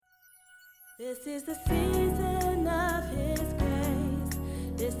This is the season of His grace.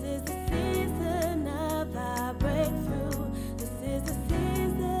 This is the season of our breakthrough. This is the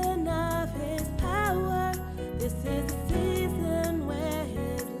season of His power. This is the season where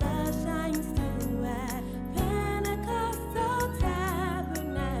His love shines through at Pentecostal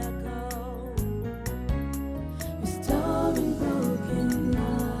Tabernacle, restoring broken love.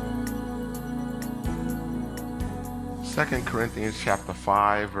 2 Corinthians chapter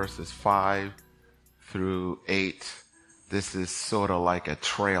 5, verses 5 through 8. This is sort of like a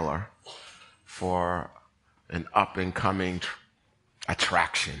trailer for an up-and-coming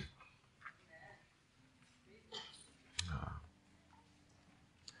attraction.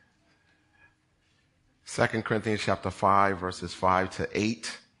 2 Corinthians chapter 5, verses 5 to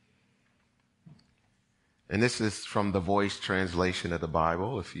 8. And this is from the Voice translation of the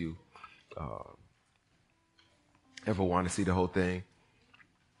Bible, if you ever want to see the whole thing.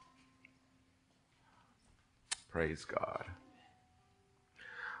 Praise God.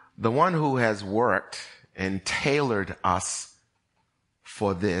 The one who has worked and tailored us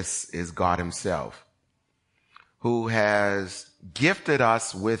for this is God Himself, who has gifted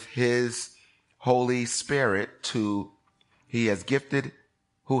us with His Holy Spirit who has gifted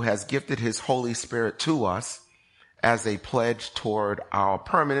His Holy Spirit to us as a pledge toward our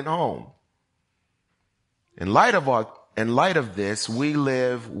permanent home. In light of this, we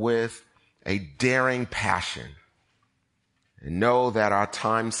live with a daring passion and know that our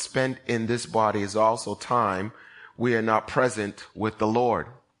time spent in this body is also time we are not present with the Lord.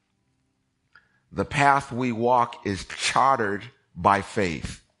 The path we walk is chartered by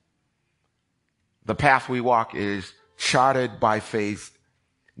faith. The path we walk is chartered by faith,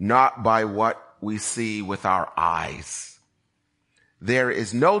 not by what we see with our eyes. There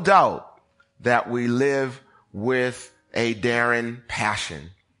is no doubt that we live with a daring passion.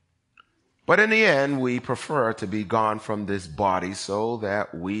 But in the end, we prefer to be gone from this body so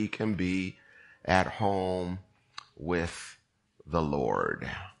that we can be at home with the Lord.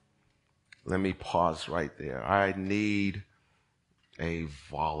 Let me pause right there. I need a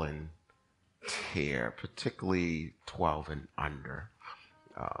volunteer, particularly 12 and under.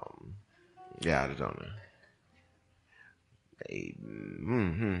 I don't know.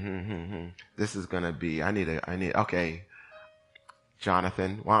 This is going to be, okay.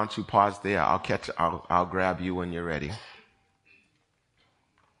 Jonathan, why don't you pause there? I'll grab you when you're ready.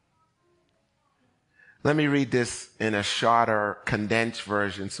 Let me read this in a shorter, condensed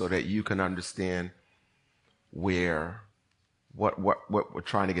version so that you can understand what we're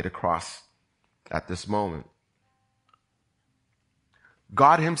trying to get across at this moment.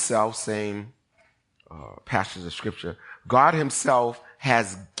 God Himself, same passage of scripture, God Himself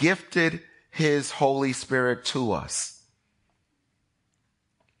has gifted His Holy Spirit to us.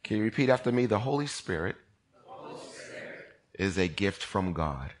 Can you repeat after me? The Holy Spirit, is a gift from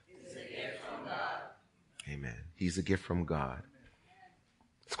God. Amen. He's a gift from God.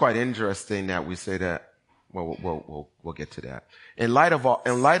 It's quite interesting that we say that. Well, we'll get to that. In light of the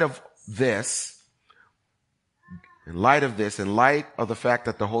fact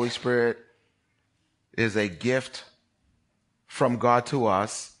that the Holy Spirit is a gift from God to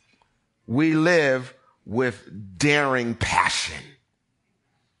us, we live with daring passion.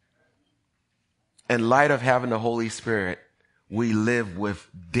 In light of having the Holy Spirit, we live with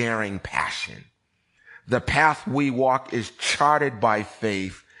daring passion. The path we walk is charted by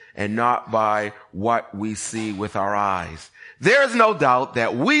faith and not by what we see with our eyes. There is no doubt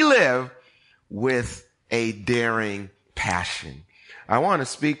that we live with a daring passion. I want to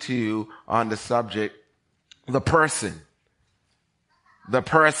speak to you on the subject, the person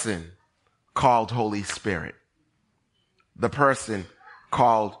called Holy Spirit. The person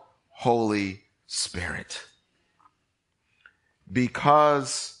called Holy Spirit.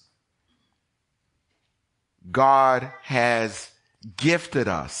 Because God has gifted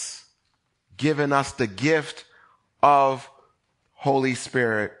us, given us the gift of Holy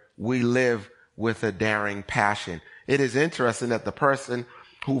Spirit, we live with a daring passion. It is interesting that the person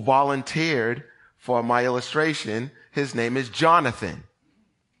who volunteered for my illustration, his name is Jonathan.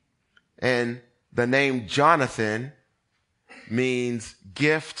 And the name Jonathan means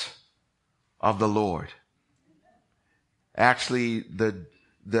gift of the Lord. Actually, the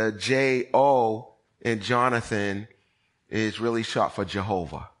J-O in Jonathan is really short for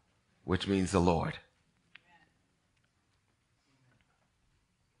Jehovah, which means the Lord.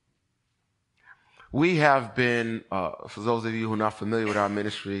 We have been, for those of you who are not familiar with our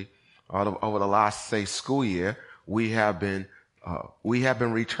ministry, over the last, school year, we have been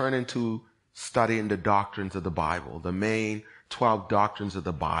returning to studying the doctrines of the Bible, the main 12 doctrines of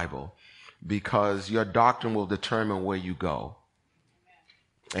the Bible. because your doctrine will determine where you go.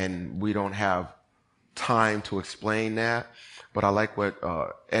 And we don't have time to explain that, but I like what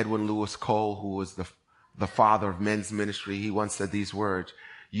Edwin Lewis Cole, who was the father of men's ministry, he once said these words: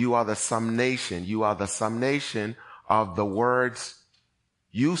 you are the summation. You are the summation of the words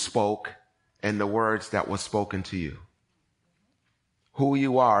you spoke and the words that were spoken to you. Who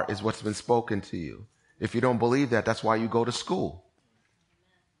you are is what's been spoken to you. If you don't believe that, that's why you go to school.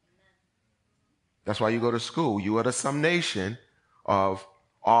 That's why you go to school. You are the summation of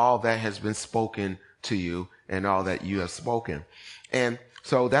all that has been spoken to you and all that you have spoken. And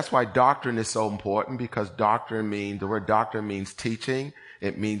so that's why doctrine is so important, because the word doctrine means teaching.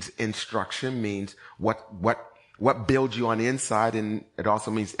 It means instruction, means what builds you on the inside. And it also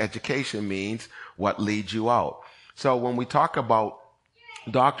means education, means what leads you out. So when we talk about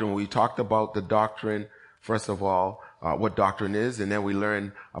doctrine, we talked about the doctrine, first of all, what doctrine is. And then we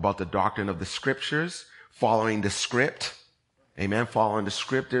learn about the doctrine of the scriptures, following the script. Amen. Following the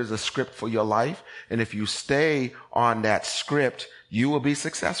script. There's a script for your life. And if you stay on that script, you will be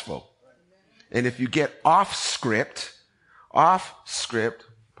successful. And if you get off scripture,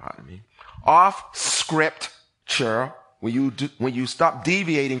 when you stop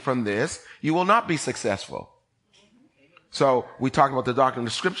deviating from this, you will not be successful. So we talked about the doctrine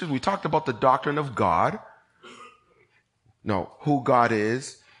of the scriptures. We talked about the doctrine of God. Who God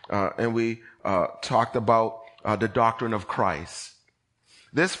is. And we talked about the doctrine of Christ.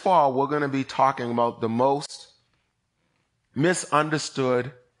 This fall, we're going to be talking about the most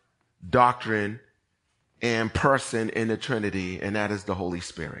misunderstood doctrine and person in the Trinity, and that is the Holy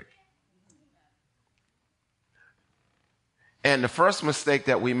Spirit. And the first mistake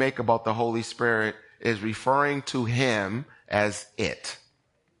that we make about the Holy Spirit is referring to him as it.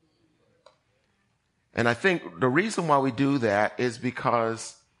 And I think the reason why we do that is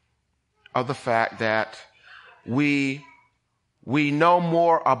because of the fact that we know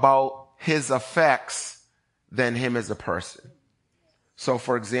more about his effects than him as a person. So,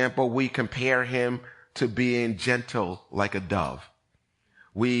 for example, we compare him to being gentle like a dove.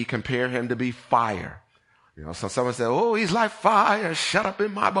 We compare him to be fire. So someone said, oh, he's like fire, shut up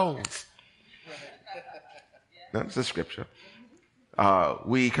in my bones. That's the scripture.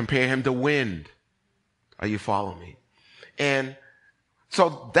 We compare him to wind. Are you following me? And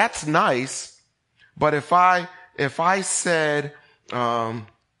so that's nice. But if I said, let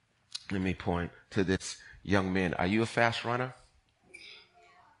me point to this young man. Are you a fast runner?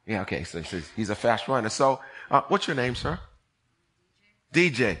 Yeah, okay. So he's a fast runner. So, what's your name, sir?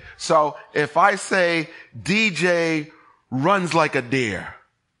 DJ. So if I say DJ runs like a deer,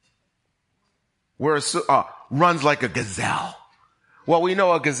 runs like a gazelle. Well, we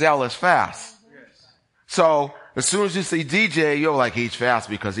know a gazelle is fast. So as soon as you see DJ, you're like, he's fast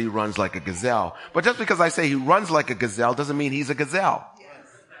because he runs like a gazelle. But just because I say he runs like a gazelle doesn't mean he's a gazelle.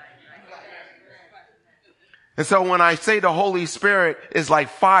 And so when I say the Holy Spirit is like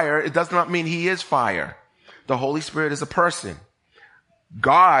fire, it does not mean he is fire. The Holy Spirit is a person.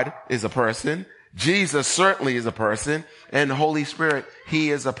 God is a person. Jesus certainly is a person. And the Holy Spirit,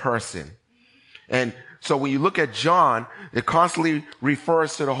 he is a person. And so when you look at John, it constantly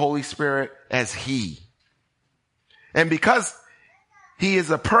refers to the Holy Spirit as he. And because he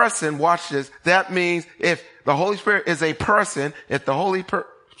is a person, watch this, that means if the Holy Spirit is a person, if the Holy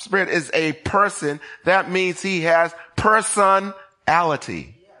Spirit is a person, that means he has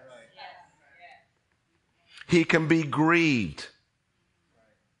personality. He can be grieved,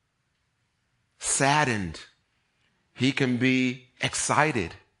 saddened. He can be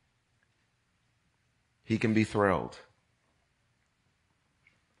excited. He can be thrilled.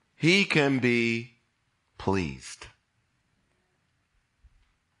 He can be pleased.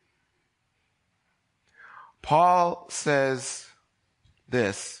 Paul says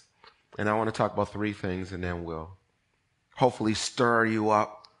this, and I want to talk about three things, and then we'll hopefully stir you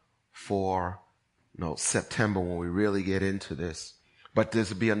up for September when we really get into this. But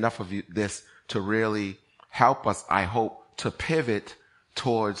there'll be enough of this to really help us, I hope, to pivot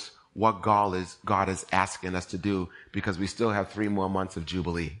towards what God is asking us to do, because we still have 3 more months of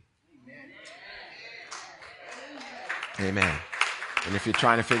Jubilee. Amen. And if you're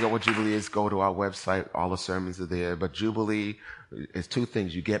trying to figure out what Jubilee is, go to our website. All the sermons are there. But Jubilee is 2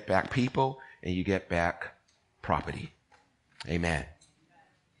 things. You get back people and you get back property. Amen.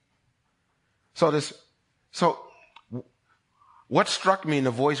 So what struck me in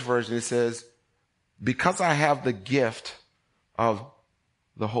the Voice version, it says, because I have the gift of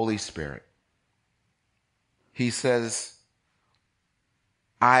the Holy Spirit, he says,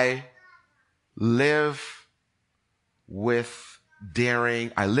 I live with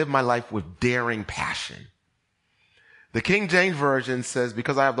daring. I live my life with daring passion. The King James Version says,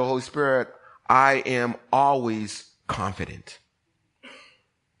 because I have the Holy Spirit, I am always confident.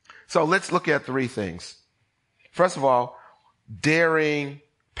 So let's look at three things. First of all, daring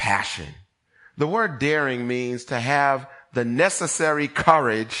passion. The word daring means to have the necessary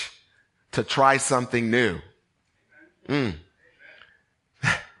courage to try something new. To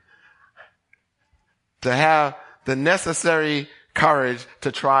have the necessary courage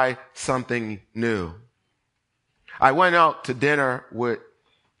to try something new. I went out to dinner with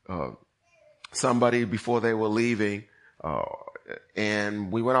somebody before they were leaving,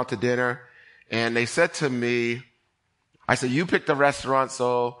 and we went out to dinner, and they said to me, I said, you picked the restaurant,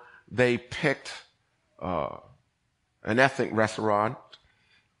 so they picked an ethnic restaurant,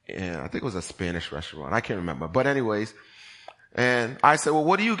 and I think it was a Spanish restaurant. I can't remember. But anyways, and I said, well,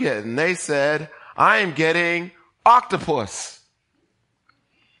 what do you get? And they said, I am getting octopus.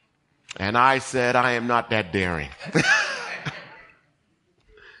 And I said, I am not that daring.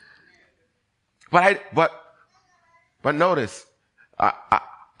 But notice,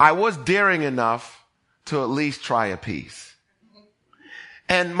 I was daring enough to at least try a piece.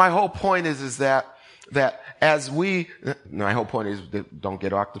 And my whole point is that as my whole point is don't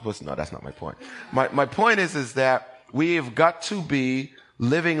get octopus. No, that's not my point. My point is that we've got to be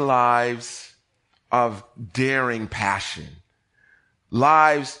living lives of daring passion.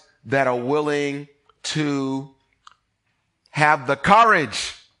 Lives that are willing to have the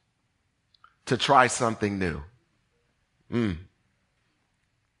courage to try something new.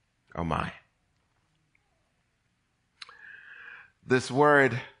 Oh my. This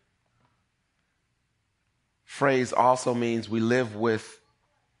phrase also means we live with,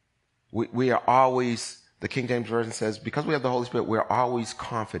 we are always, the King James Version says, because we have the Holy Spirit, we're always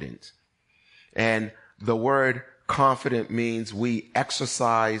confident. And the word confident means we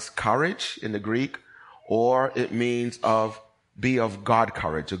exercise courage in the Greek, or it means be of God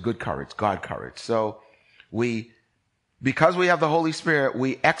courage, a good courage, God courage. So because we have the Holy Spirit,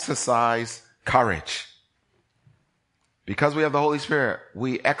 we exercise courage. Because we have the Holy Spirit,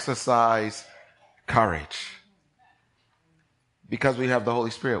 we exercise courage. Because we have the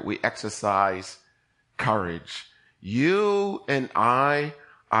Holy Spirit, we exercise courage. You and I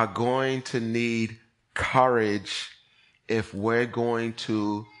are going to need courage if we're going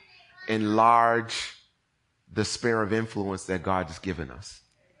to enlarge the sphere of influence that God has given us.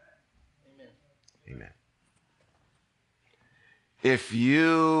 Amen. If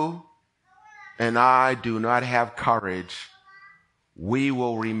you and I do not have courage, we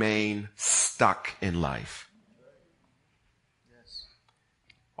will remain stuck in life.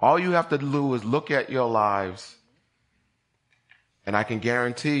 All you have to do is look at your lives, and I can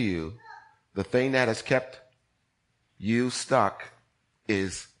guarantee you the thing that has kept you stuck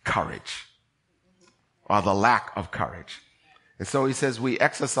is courage, or the lack of courage. And so he says we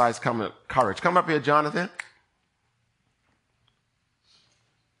exercise courage. Come up here, Jonathan.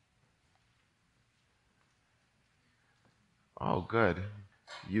 Oh, good.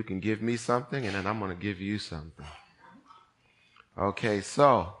 You can give me something, and then I'm going to give you something. Okay,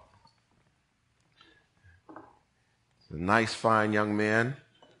 so a nice, fine young man.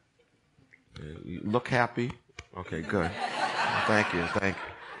 You look happy. Okay, good. Thank you.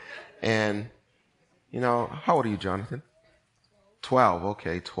 And, how old are you, Jonathan? 12.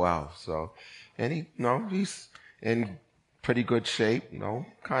 Okay, 12. So, and he's in pretty good shape,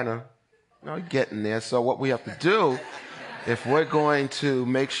 kind of, getting there. So what we have to do, if we're going to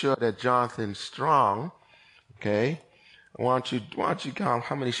make sure that Jonathan's strong, okay, why don't you count,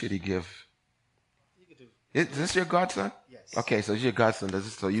 how many should he give? Is this your godson? Yes. Okay, so it's your godson,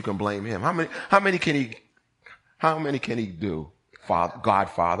 so you can blame him. How many can he do?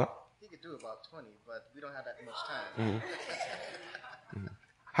 Godfather? He could do about 20, but we don't have that much time.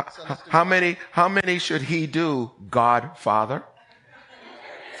 So how many should he do, Godfather?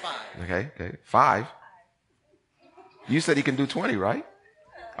 5. Okay, 5. You said he can do 20, right?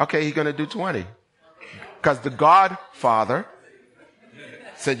 Okay, he's going to do 20. Because the Godfather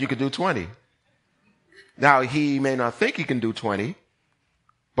said you could do 20. Now, he may not think he can do 20,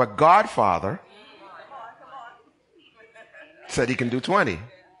 but Godfather said he can do 20.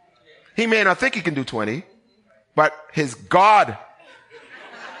 He may not think he can do 20, but his Godfather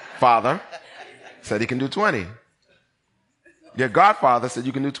said he can do 20. Your Godfather said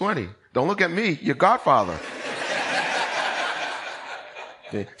you can do 20. Don't look at me, your Godfather.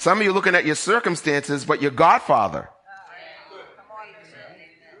 Okay. Some of you looking at your circumstances, but your Godfather.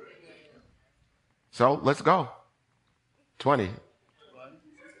 So let's go. 20.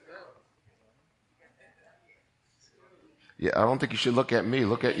 Yeah, I don't think you should look at me.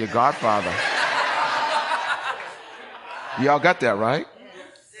 Look at your godfather. Y'all got that, right?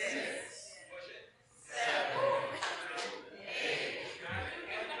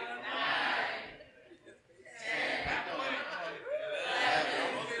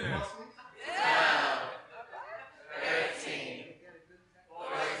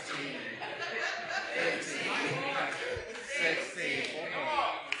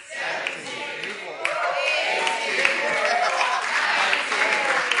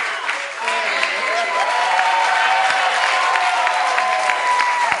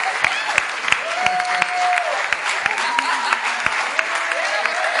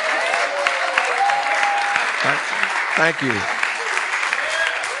 Thank you.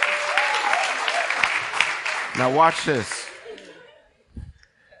 Now watch this.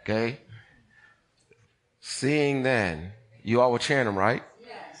 Okay. Seeing then, you all were chanting them, right?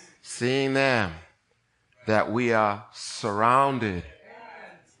 Yes. Seeing then that we are surrounded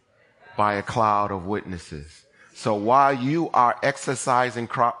by a cloud of witnesses. So while you are exercising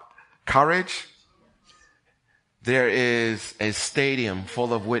courage, there is a stadium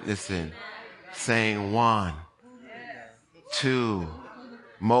full of witnesses saying 1, 2,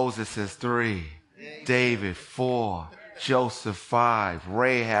 Moses says 3, David 4, Joseph 5,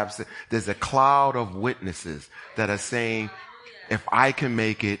 Rahab. There's a cloud of witnesses that are saying, if I can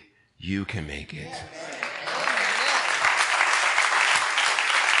make it, you can make it.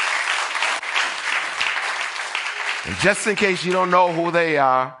 And just in case you don't know who they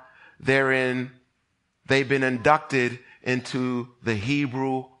are, they've been inducted into the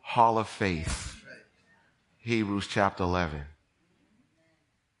Hebrew Hall of Faith. Hebrews chapter 11.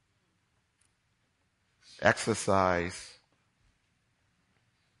 Exercise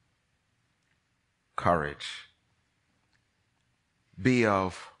courage. Be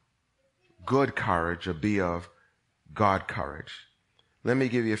of good courage, or be of God courage. Let me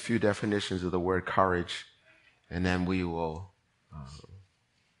give you a few definitions of the word courage, and then we will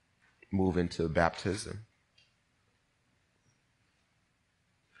move into baptism.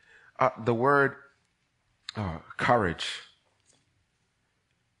 The word courage.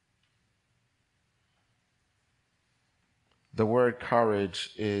 The word courage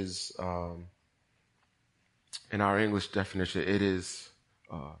is, in our English definition, it is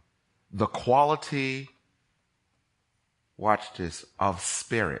the quality, watch this, of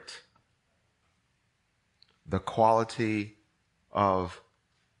spirit. The quality of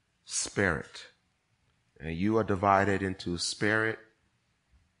spirit. And you are divided into spirit,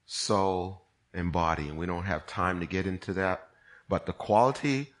 soul, and body. And we don't have time to get into that. But the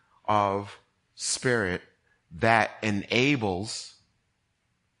quality of spirit that enables,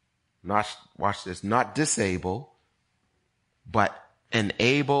 not, watch this, not disable, but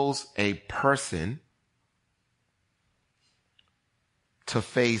enables a person to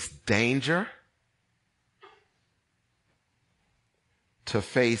face danger, to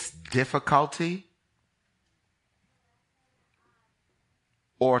face difficulty,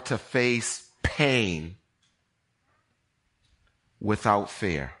 or to face pain without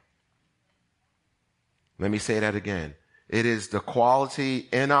fear. Let me say that again. It is the quality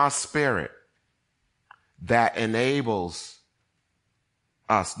in our spirit that enables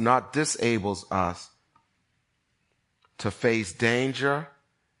us, not disables us, to face danger,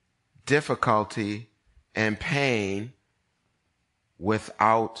 difficulty, and pain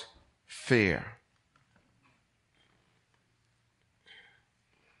without fear.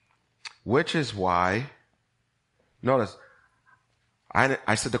 Which is why, notice,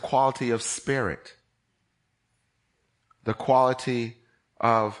 I said the quality of spirit. The quality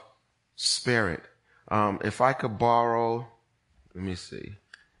of spirit. If I could borrow, let me see.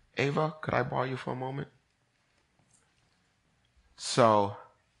 Ava, could I borrow you for a moment? So,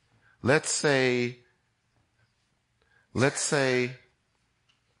 let's say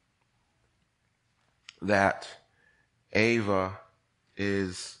that Ava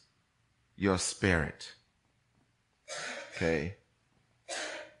is your spirit. Okay.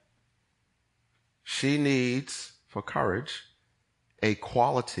 She needs, for courage, a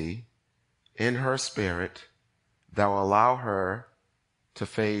quality in her spirit that will allow her to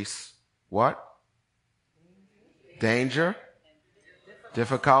face what? Danger,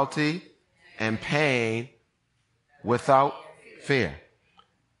 difficulty, and pain without fear.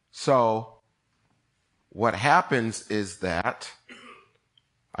 So, what happens is that,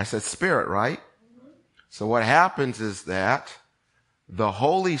 I said spirit, right? So what happens is that the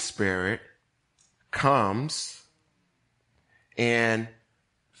Holy Spirit comes and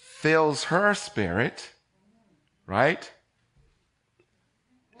fills her spirit, right?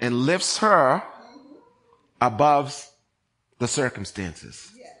 And lifts her above the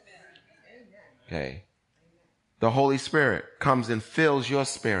circumstances. Okay. The Holy Spirit comes and fills your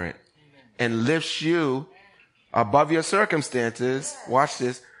spirit and lifts you above your circumstances. Watch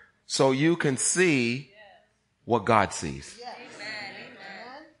this. So you can see what God sees.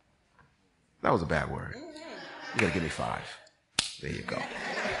 That was a bad word. You gotta give me 5. There you go.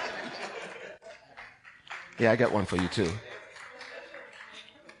 Yeah, I got one for you too.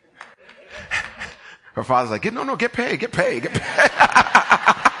 Her father's like, no, get paid.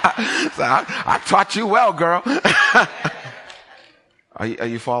 So I taught you well, girl. Are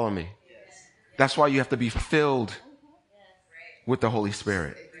you following me? That's why you have to be filled with the Holy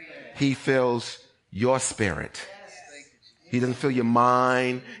Spirit. He fills your spirit. He doesn't fill your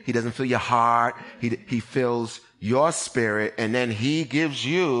mind. He doesn't fill your heart. He fills your spirit, and then he gives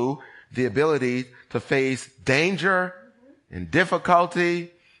you the ability to face danger and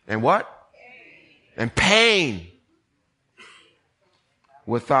difficulty and what? And pain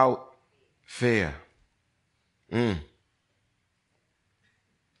without fear. Let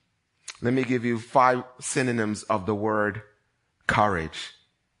me give you 5 synonyms of the word courage.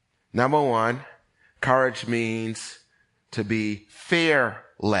 Number 1, courage means to be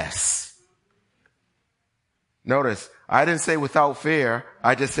fearless. Notice, I didn't say without fear.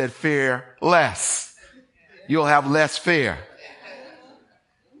 I just said fearless. You'll have less fear.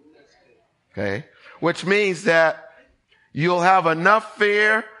 Okay? Which means that you'll have enough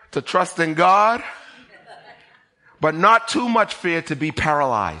fear to trust in God, but not too much fear to be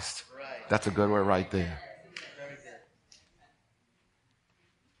paralyzed. That's a good word right there.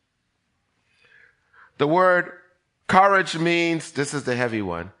 The word courage means, this is the heavy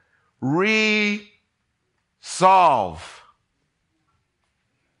one, resolve.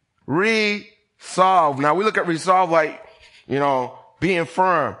 Resolve. Now we look at resolve like, being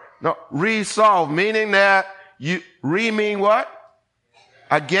firm. No, resolve, meaning that mean what?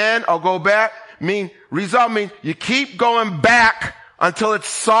 Again, or go back. Resolve means you keep going back until it's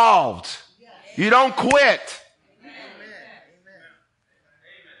solved. You don't quit.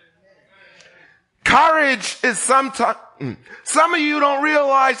 Courage is sometimes, some of you don't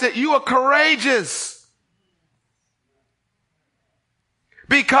realize that you are courageous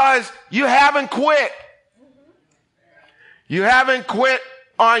because you haven't quit. You haven't quit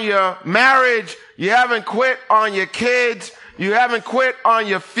on your marriage. You haven't quit on your kids. You haven't quit on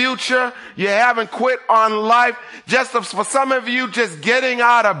your future. You haven't quit on life. Just for some of you, just getting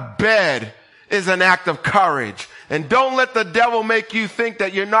out of bed is an act of courage. And don't let the devil make you think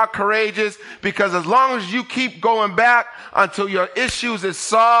that you're not courageous, because as long as you keep going back until your issues is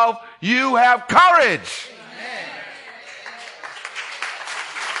solved, you have courage.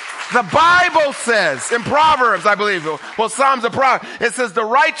 The Bible says in Proverbs, I believe, Psalms of Proverbs, it says the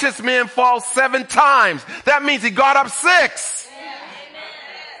righteous man falls 7 times. That means he got up 6.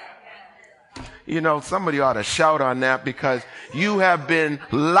 Somebody ought to shout on that, because you have been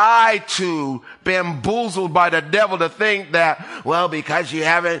lied to, bamboozled by the devil to think that, because you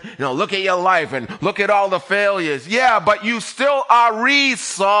haven't, look at your life and look at all the failures. Yeah, but you still are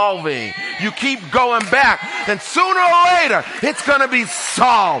resolving. You keep going back, and sooner or later, it's going to be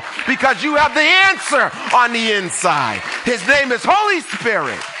solved, because you have the answer on the inside. His name is Holy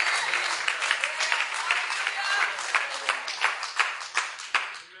Spirit.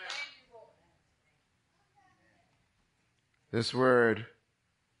 This word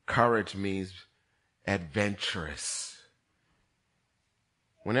courage means adventurous.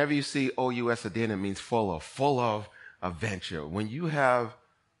 Whenever you see O-U-S at the end, it means full of adventure. When you have,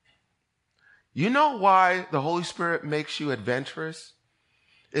 why the Holy Spirit makes you adventurous?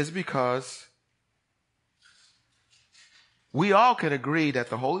 Is because we all can agree that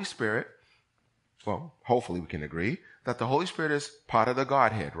the Holy Spirit, hopefully we can agree, that the Holy Spirit is part of the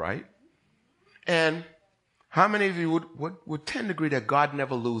Godhead, right? And how many of you would tend to agree that God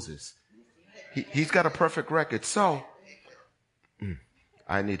never loses? He's got a perfect record. So,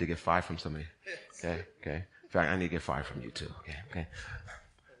 I need to get 5 from somebody. Okay. In fact, I need to get 5 from you too. Okay.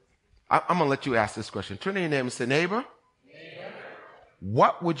 I'm going to let you ask this question. Turn to your neighbor and say, neighbor,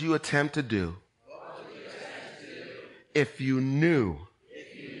 what would you attempt to do if you knew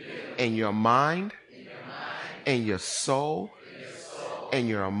in your mind, in your soul, in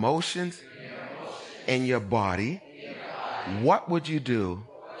your emotions, in your body, what would you do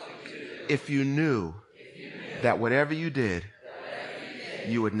if you knew that whatever you did,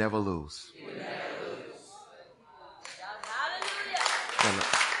 you would never lose?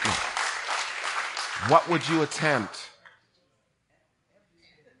 What would you attempt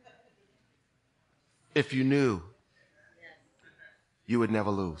if you knew you would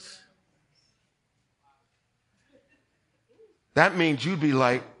never lose? that means you'd be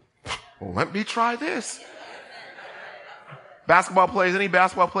like, well, let me try this. Basketball players, any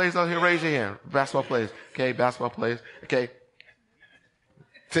basketball players out here, raise your hand. Basketball players. Okay, basketball players. Okay.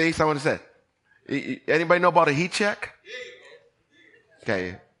 See, someone said. Anybody know about a heat check?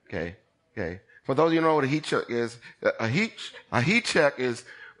 Okay. For those of you who know what a heat check is, a heat check is,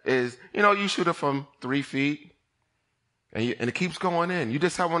 you shoot it from 3 feet and it keeps going in. You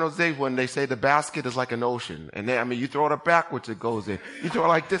just have one of those days when they say the basket is like an ocean. And then, you throw it backwards, it goes in. You throw it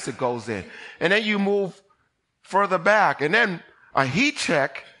like this, it goes in. And then you move further back. And then a heat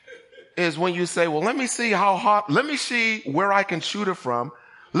check is when you say, well, let me see how hot, let me see where I can shoot it from.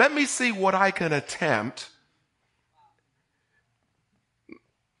 Let me see what I can attempt.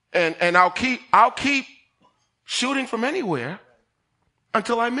 And I'll keep shooting from anywhere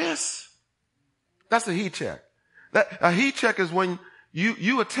until I miss. That's a heat check. A heat check is when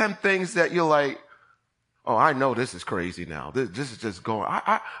you attempt things that you're like, oh, I know this is crazy now. This is just going.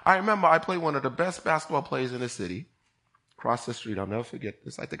 I remember I played one of the best basketball players in the city, across the street. I'll never forget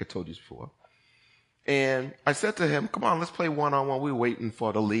this. I think I told you this before. And I said to him, come on, let's play one-on-one. We were waiting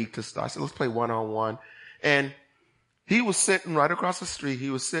for the league to start. I said, let's play one-on-one. And he was sitting right across the street. He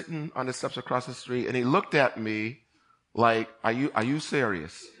was sitting on the steps across the street, and he looked at me like, are you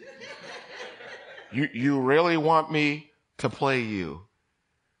serious? You really want me to play you?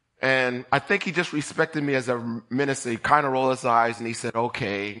 And I think he just respected me as a minister. He kind of rolled his eyes and he said,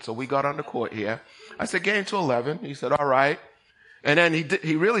 okay. So we got on the court here. I said, game to 11. He said, all right. And then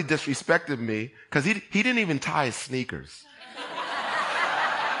he really disrespected me because he didn't even tie his sneakers.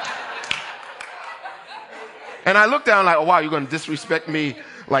 And I looked down like, oh wow, you're going to disrespect me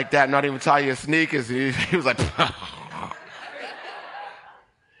like that, not even tie your sneakers. He was like,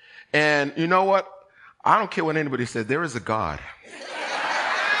 and you know what? I don't care what anybody says. There is a God.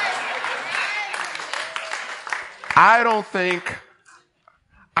 I don't think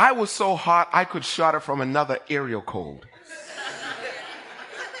I was so hot I could shot it from another aerial code.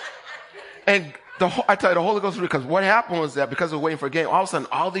 And I tell you, the Holy Ghost, because what happened was that because we were waiting for a game, all of a sudden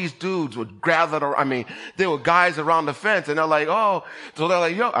all these dudes would gather around. There were guys around the fence and they're like, oh, so they're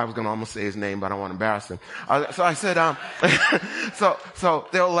like, yo, I was going to almost say his name, but I don't want to embarrass him. So I said, so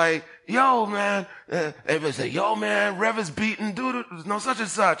they were like, yo, man, everybody said, yo, man, Rev is beating dude, no such and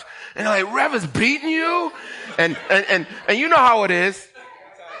such. And they're like, Rev is beating you? And you know how it is.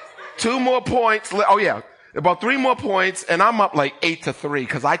 2 more points. Oh yeah, about 3 more points and I'm up like 8-3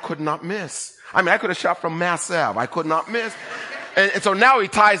 because I could not miss. I could have shot from Mass Ave. I could not miss. And so now he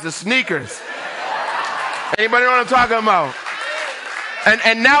ties the sneakers. Anybody know what I'm talking about?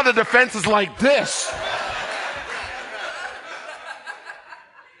 And now the defense is like this.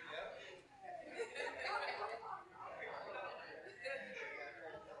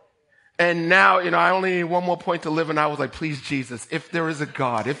 And now, I only need 1 more point to live. And I was like, please, Jesus, if there is a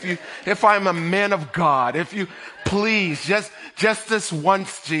God, if I'm a man of God, if you please, just this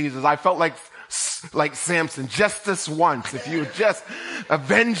once, Jesus, I felt like Samson, just this once, if you would just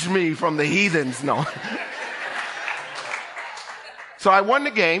avenge me from the heathens. No. So I won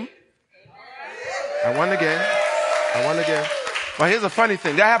the game. Well, here's a funny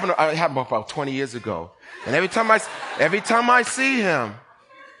thing. That happened about 20 years ago. And every time I see him,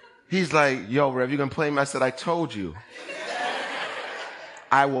 he's like, yo, Rev, you gonna play me? I said, I told you.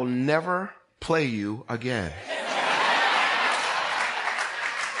 I will never play you again.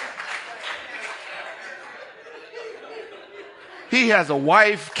 He has a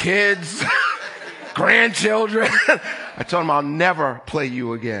wife, kids, grandchildren. I told him I'll never play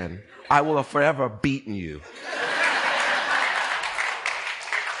you again. I will have forever beaten you.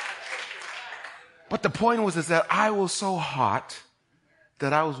 But the point was that I was so hot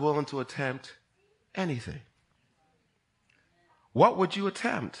that I was willing to attempt anything. What would you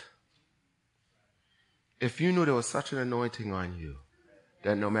attempt if you knew there was such an anointing on you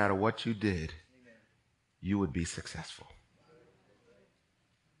that no matter what you did, you would be successful?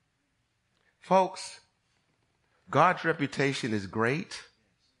 Folks, God's reputation is great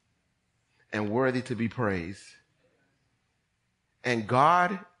and worthy to be praised. And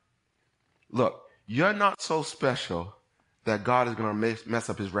God, look, you're not so special that God is going to mess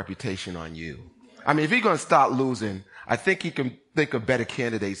up his reputation on you. If he's going to start losing, I think he can think of better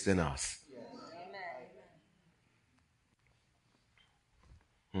candidates than us.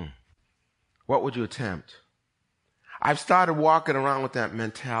 What would you attempt? I've started walking around with that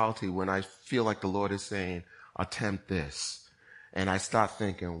mentality when I feel like the Lord is saying, attempt this. And I start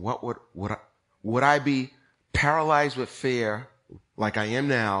thinking, what would I be paralyzed with fear like I am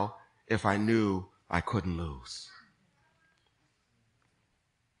now if I knew I couldn't lose?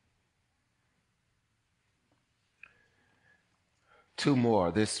 Two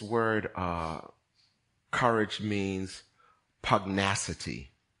more. This word courage means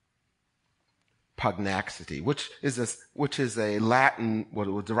pugnacity. Pugnacity, which is a Latin, what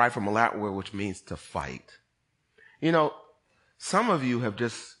it was derived from a Latin word which means to fight. You know, some of you have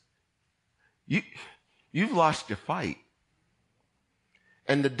you've lost your fight.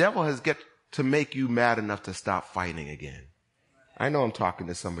 And the devil has got to make you mad enough to stop fighting again. I know I'm talking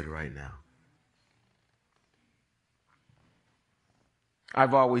to somebody right now.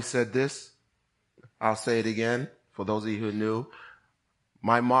 I've always said this. I'll say it again for those of you who knew.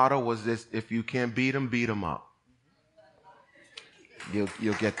 My motto was this: if you can't beat them, beat them up.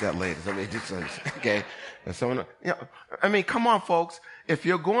 You'll get that later. Okay. And someone, I mean, come on, folks. If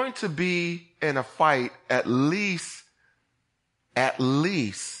you're going to be in a fight, at least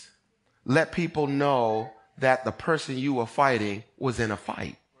let people know that the person you were fighting was in a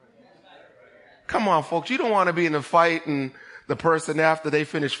fight. Come on, folks. You don't want to be in a fight and the person, after they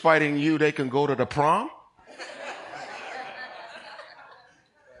finish fighting you, they can go to the prom.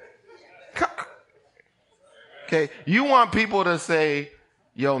 Okay. You want people to say,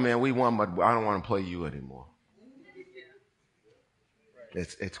 yo, man, we won, but I don't want to play you anymore.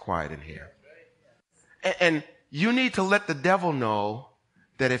 It's quiet in here. And you need to let the devil know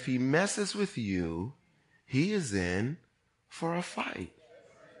that if he messes with you, he is in for a fight.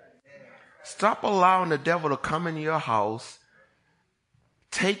 Stop allowing the devil to come in your house,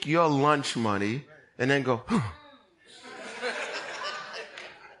 take your lunch money, and then go, huh.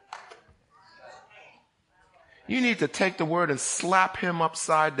 You need to take the word and slap him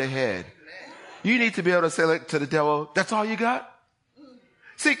upside the head. You need to be able to say to the devil, that's all you got?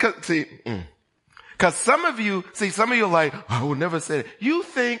 Cause some of you are like, I will never say it. You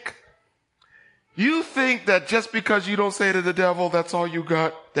think that just because you don't say to the devil, that's all you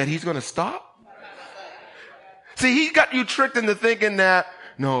got, that he's going to stop? See, he got you tricked into thinking that,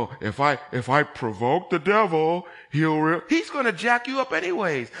 no, if I provoke the devil, he's going to jack you up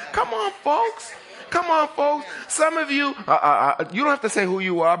anyways. Come on, folks. Come on, folks. Some of you, you don't have to say who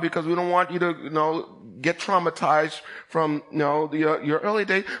you are because we don't want you to, get traumatized from, your early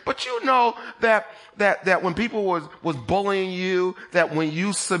days. But you know that when people was bullying you, that when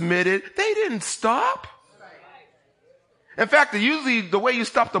you submitted, they didn't stop. In fact, usually the way you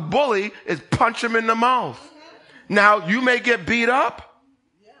stop the bully is punch him in the mouth. Now, you may get beat up,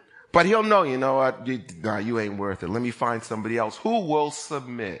 but he'll know, you know what, you ain't worth it. Let me find somebody else who will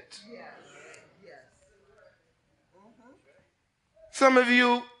submit. Some of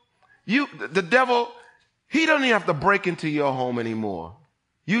you, the devil, he doesn't even have to break into your home anymore.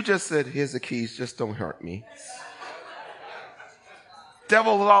 You just said, here's the keys, just don't hurt me.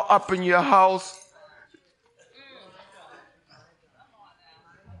 Devil all up in your house.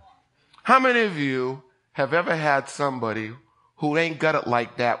 How many of you have ever had somebody who ain't got it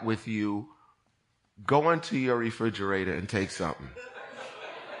like that with you go into your refrigerator and take something?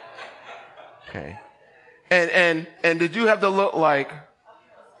 Okay. And did you have to look like,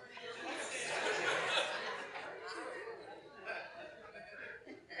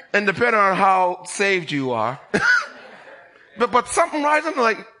 and depending on how saved you are, but something rising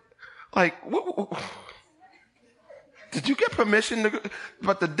like, did you get permission to?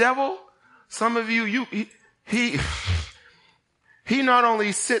 But the devil, some of you, he not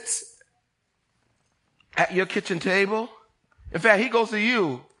only sits at your kitchen table, in fact, he goes to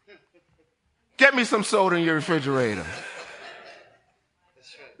you. Get me some soda in your refrigerator.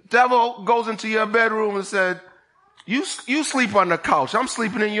 Devil goes into your bedroom and said, you sleep on the couch. I'm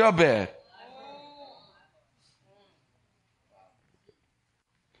sleeping in your bed.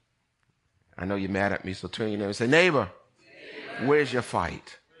 I know you're mad at me, so turn your neighbor and say, neighbor, where's your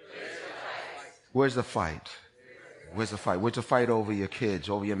fight? Where's the fight? Where's the fight? Where's the fight over your kids,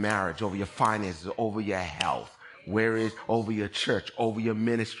 over your marriage, over your finances, over your health? Where is over your church, over your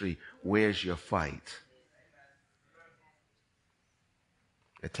ministry? Where's your fight?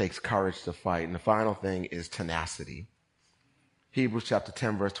 It takes courage to fight. And the final thing is tenacity. Hebrews chapter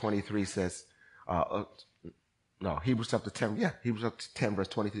 10 verse 23 says, Hebrews chapter 10 verse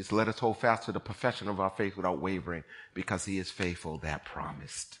 23 says, let us hold fast to the profession of our faith without wavering, because he is faithful that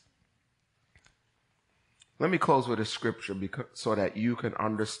promised. Let me close with a scripture so that you can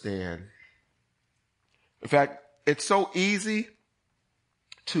understand. In fact, it's so easy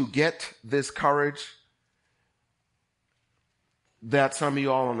to get this courage that some of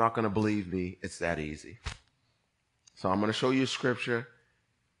you all are not going to believe me. It's that easy. So I'm going to show you scripture.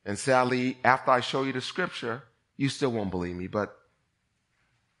 And sadly, after I show you the scripture, you still won't believe me. But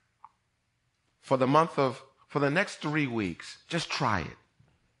for the next 3 weeks, just try it.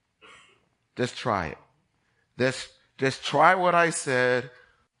 Just try it. Just try what I said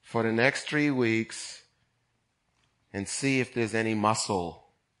for the next 3 weeks and see if there's any muscle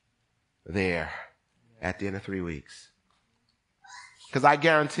there at the end of 3 weeks. Because I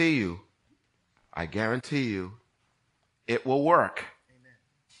guarantee you, it will work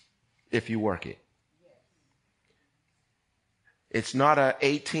if you work it. It's not an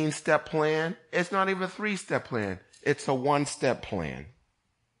 18-step plan. It's not even a 3-step plan. It's a 1-step plan.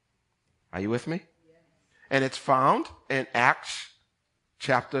 Are you with me? And it's found in Acts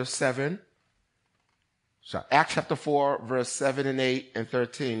chapter 7. So Acts chapter 4, verse 7 and 8 and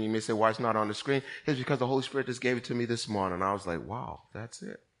 13. You may say, why it's not on the screen? It's because the Holy Spirit just gave it to me this morning. I was like, wow, that's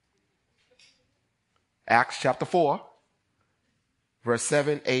it. Acts chapter 4, verse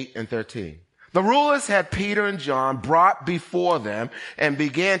 7, 8, and 13. The rulers had Peter and John brought before them and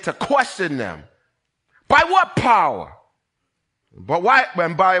began to question them. By what power?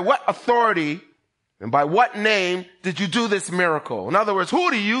 And by what authority and by what name did you do this miracle? In other words,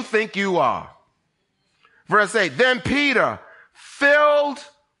 who do you think you are? Verse 8, then Peter, filled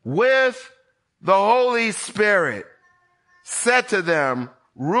with the Holy Spirit, said to them,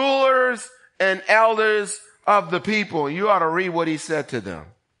 rulers and elders of the people. You ought to read what he said to them.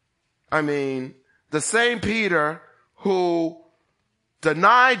 I mean, the same Peter who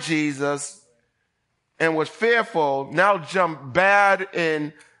denied Jesus and was fearful now jumped bad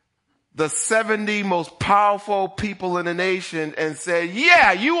in the 70 most powerful people in the nation and said,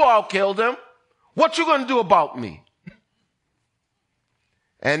 yeah, you all killed him. What you going to do about me?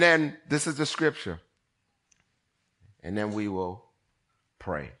 And then this is the scripture. And then we will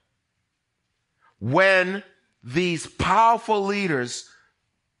pray. When these powerful leaders,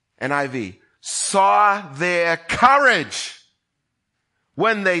 NIV, saw their courage,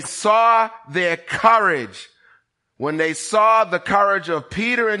 when they saw the courage of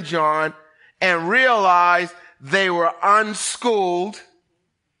Peter and John and realized they were unschooled,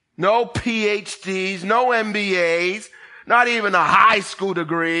 no PhDs, no MBAs, not even a high school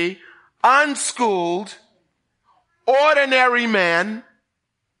degree, unschooled, ordinary men,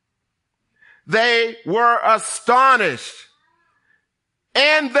 they were astonished.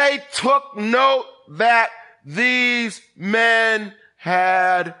 And they took note that these men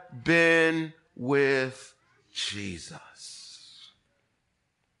had been with Jesus.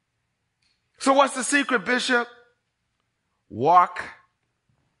 So what's the secret, Bishop?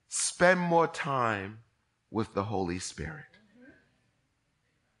 Spend more time with the Holy Spirit.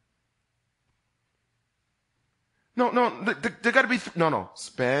 There gotta be,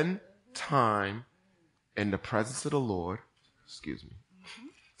 spend time in the presence of the Lord. Excuse me.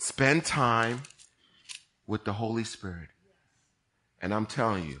 Spend time with the Holy Spirit. And I'm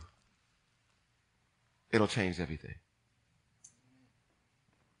telling you, it'll change everything.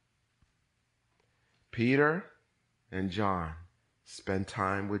 Peter and John spend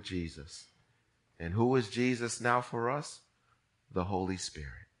time with Jesus. And who is Jesus now for us? The Holy Spirit.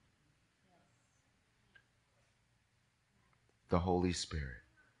 The Holy Spirit.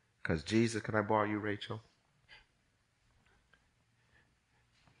 Because Jesus, can I borrow you, Rachel?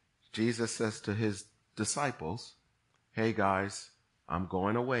 Jesus says to his disciples, hey guys, I'm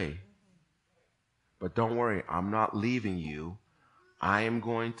going away. But don't worry, I'm not leaving you. I am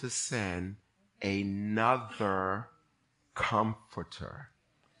going to send another comforter.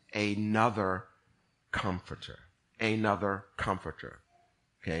 Another comforter.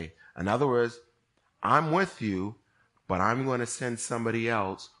 Okay? In other words, I'm with you, but I'm going to send somebody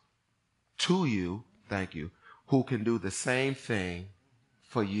else to you, thank you, who can do the same thing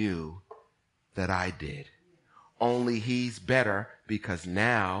for you that I did. Only he's better because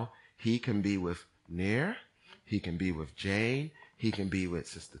now he can be with Nair, he can be with Jane, he can be with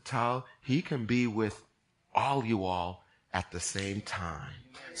Sister Tal, he can be with all you all at the same time.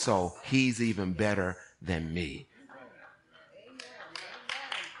 So he's even better than me.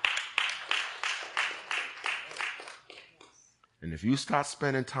 And if you start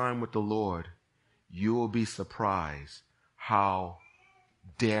spending time with the Lord, you will be surprised how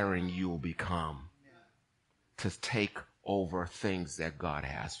daring you will become to take over things that God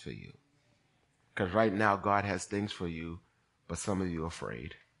has for you. Because right now, God has things for you, but some of you are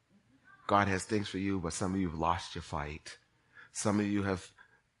afraid. God has things for you, but some of you have lost your fight.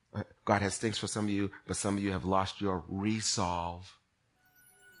 God has things for some of you, but some of you have lost your resolve.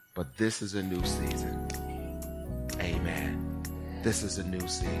 But this is a new season. Amen. This is a new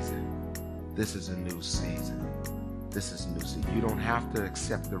season. This is a new season. This is a new season. You don't have to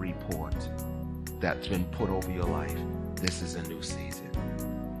accept the report that's been put over your life. This is a new season.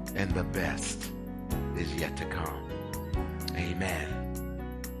 And the best is yet to come. Amen.